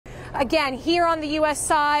again, here on the U.S.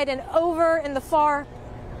 side and over in the far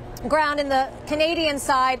ground in the Canadian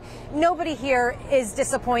side, nobody here is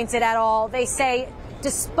disappointed at all. They say,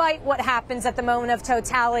 despite what happens at the moment of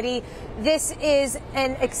totality, this is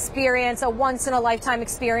an experience, a once-in-a-lifetime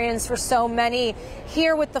experience for so many.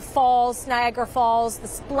 Here with the falls, Niagara Falls, the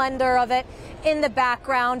splendor of it in the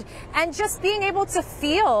background, and just being able to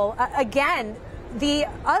feel, again, the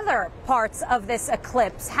other parts of this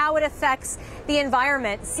eclipse, how it affects the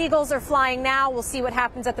environment. Seagulls are flying now. We'll see what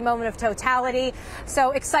happens at the moment of totality.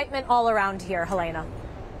 So excitement all around here, Helena.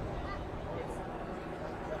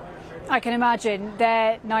 I can imagine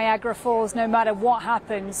there, Niagara Falls, no matter what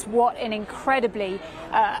happens, what an incredibly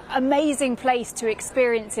amazing place to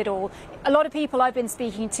experience it all. A lot of people I've been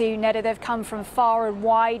speaking to, Neda, they've come from far and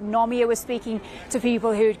wide. Nomia was speaking to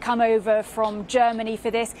people who'd come over from Germany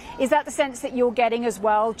for this. Is that the sense that you're getting as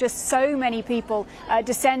well? Just so many people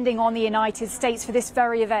descending on the United States for this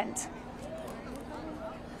very event?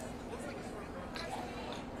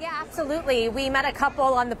 Yeah, absolutely. We met a couple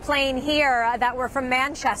on the plane here that were from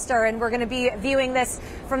Manchester, and we're going to be viewing this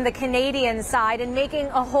from the Canadian side and making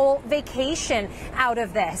a whole vacation out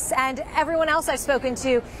of this. And everyone else I've spoken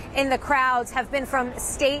to in the crowds have been from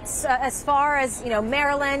states as far as,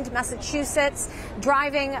 Maryland, Massachusetts,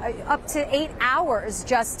 driving up to 8 hours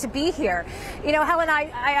just to be here. Helen,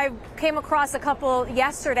 I came across a couple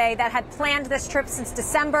yesterday that had planned this trip since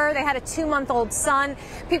December. They had a 2-month-old son.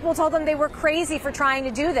 People told them they were crazy for trying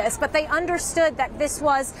to do this, but they understood that this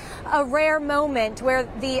was a rare moment where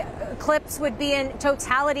the eclipse would be in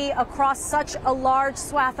totality across such a large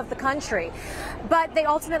swath of the country. But they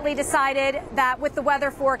ultimately decided that with the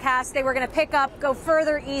weather forecast, they were going to pick up, go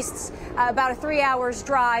further east, about a 3 hours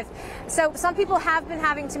drive. So some people have been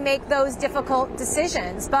having to make those difficult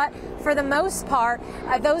decisions, but for the most part,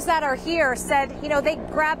 those that are here said, they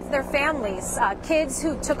grabbed their families, kids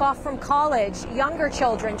who took off from college, younger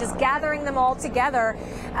children, just gathering them all together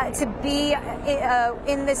to be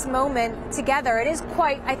in this moment together. It is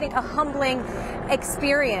quite, I think, a humbling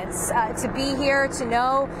experience to be here, to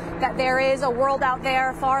know that there is a world out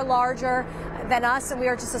there far larger than us, and we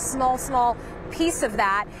are just a small piece of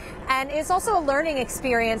that. And it's also a learning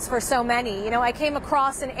experience for so many. I came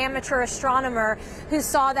across an amateur astronomer who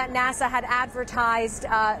saw that NASA had advertised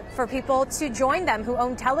for people to join them who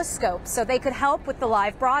own telescopes so they could help with the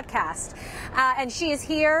live broadcast. And she is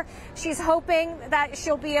here. She's hoping that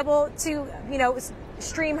she'll be able to,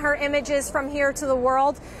 stream her images from here to the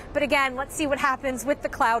world. But again, let's see what happens with the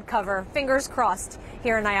cloud cover. Fingers crossed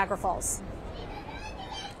here in Niagara Falls.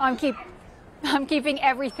 I'm keeping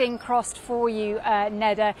everything crossed for you,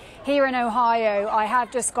 Neda. Here in Ohio, I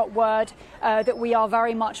have just got word that we are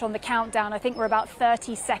very much on the countdown. I think we're about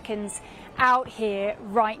 30 seconds out here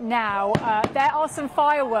right now. There are some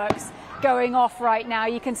fireworks going off right now.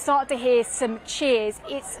 You can start to hear some cheers.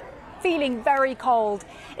 It's feeling very cold.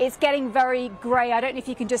 It's getting very grey. I don't know if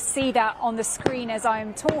you can just see that on the screen as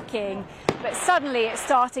I'm talking, but suddenly it's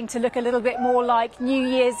starting to look a little bit more like New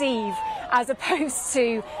Year's Eve as opposed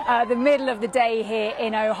to the middle of the day here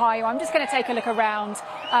in Ohio. I'm just going to take a look around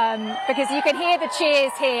because you can hear the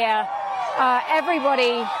cheers here.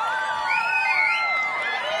 Everybody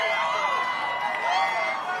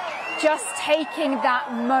just taking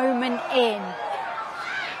that moment in.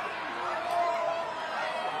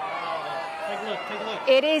 Take a look.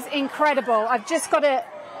 It is incredible. I've just got to...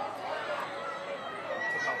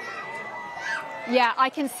 Yeah, I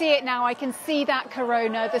can see it now. I can see that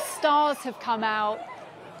corona. The stars have come out.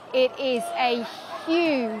 It is a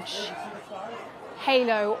huge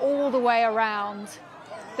halo all the way around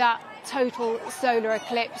that total solar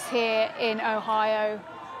eclipse here in Ohio.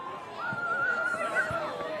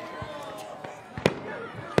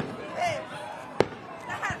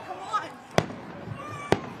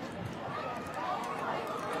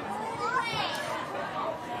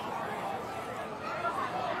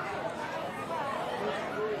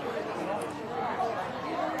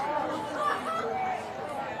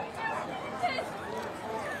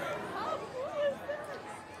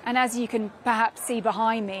 And as you can perhaps see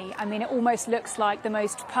behind me, I mean, it almost looks like the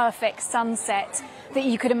most perfect sunset that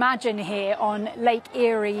you could imagine here on Lake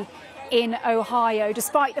Erie in Ohio,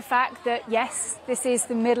 despite the fact that, yes, this is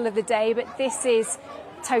the middle of the day, but this is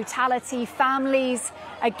totality. Families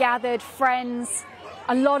are gathered, friends,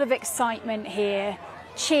 a lot of excitement here.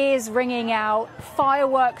 Cheers ringing out,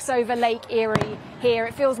 fireworks over Lake Erie here.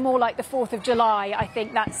 It feels more like the 4th of July, I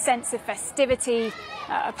think, that sense of festivity,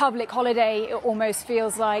 a public holiday, it almost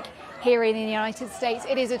feels like here in the United States.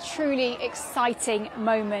 It is a truly exciting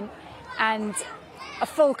moment and a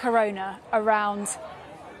full corona around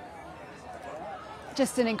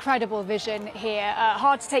Just an incredible vision here.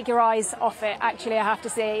 Hard to take your eyes off it, actually, I have to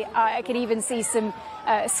say. I can even see some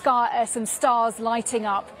stars lighting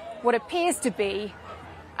up what appears to be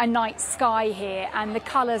a night sky here, and the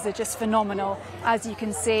colours are just phenomenal, as you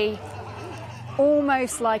can see,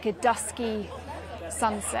 almost like a dusky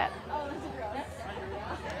sunset.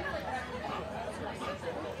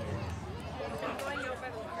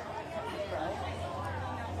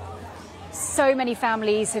 So many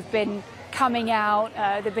families have been coming out,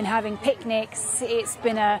 they've been having picnics, it's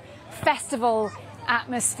been a festival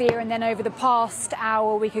atmosphere, and then over the past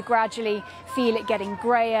hour we could gradually feel it getting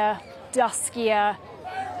greyer, duskier,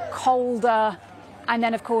 colder, and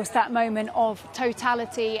then of course that moment of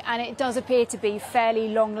totality, and it does appear to be fairly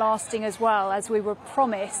long lasting as well, as we were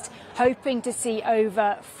promised, hoping to see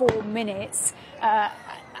over 4 minutes,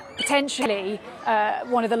 potentially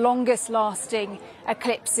one of the longest lasting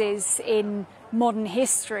eclipses in modern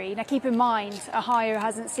history. Now keep in mind, Ohio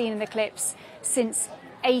hasn't seen an eclipse since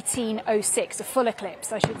 1806, a full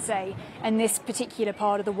eclipse I should say, and this particular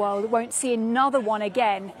part of the world won't see another one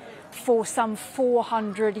again for some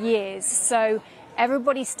 400 years. So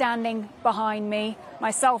everybody standing behind me,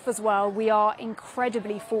 myself as well, we are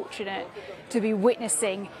incredibly fortunate to be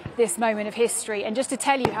witnessing this moment of history. And just to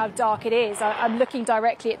tell you how dark it is, I'm looking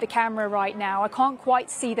directly at the camera right now. I can't quite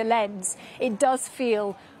see the lens. It does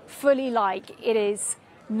feel fully like it is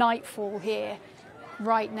nightfall here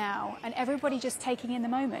right now, and everybody just taking in the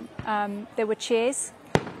moment. There were cheers.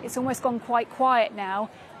 It's almost gone quite quiet now.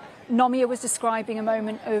 Nomia was describing a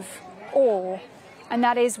moment of awe, and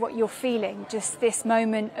that is what you're feeling, just this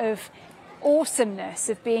moment of awesomeness,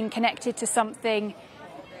 of being connected to something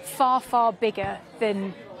far, far bigger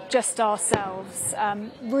than just ourselves.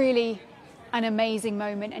 Really an amazing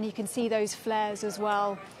moment, and you can see those flares as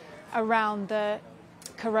well around the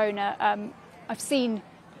corona. I've seen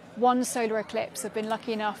one solar eclipse, I've been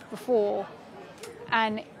lucky enough before,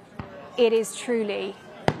 and it is truly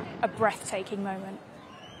a breathtaking moment.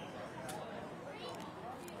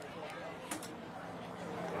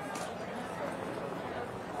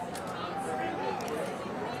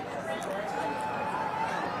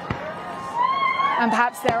 And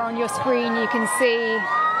perhaps there on your screen you can see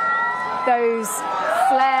those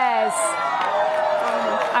flares,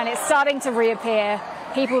 and it's starting to reappear.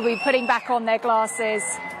 People will be putting back on their glasses.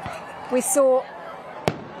 We saw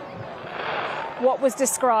what was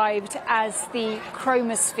described as the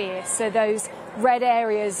chromosphere, so those red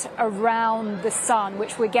areas around the sun,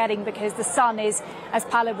 which we're getting because the sun is, as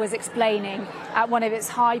Palad was explaining, at one of its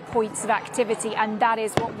high points of activity, and that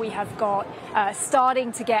is what we have got.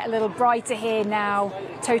 Starting to get a little brighter here now,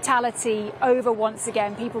 totality over once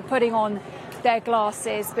again, people putting on their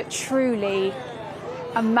glasses, but truly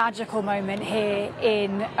a magical moment here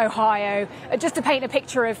in Ohio. Just to paint a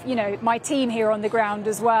picture of, you know, my team here on the ground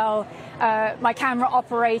as well. My camera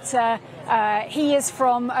operator, he is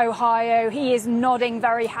from Ohio. He is nodding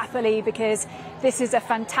very happily because this is a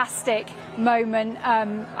fantastic moment.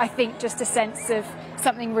 I think just a sense of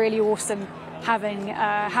something really awesome having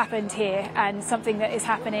happened here, and something that is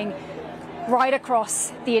happening right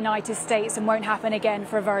across the United States and won't happen again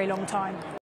for a very long time.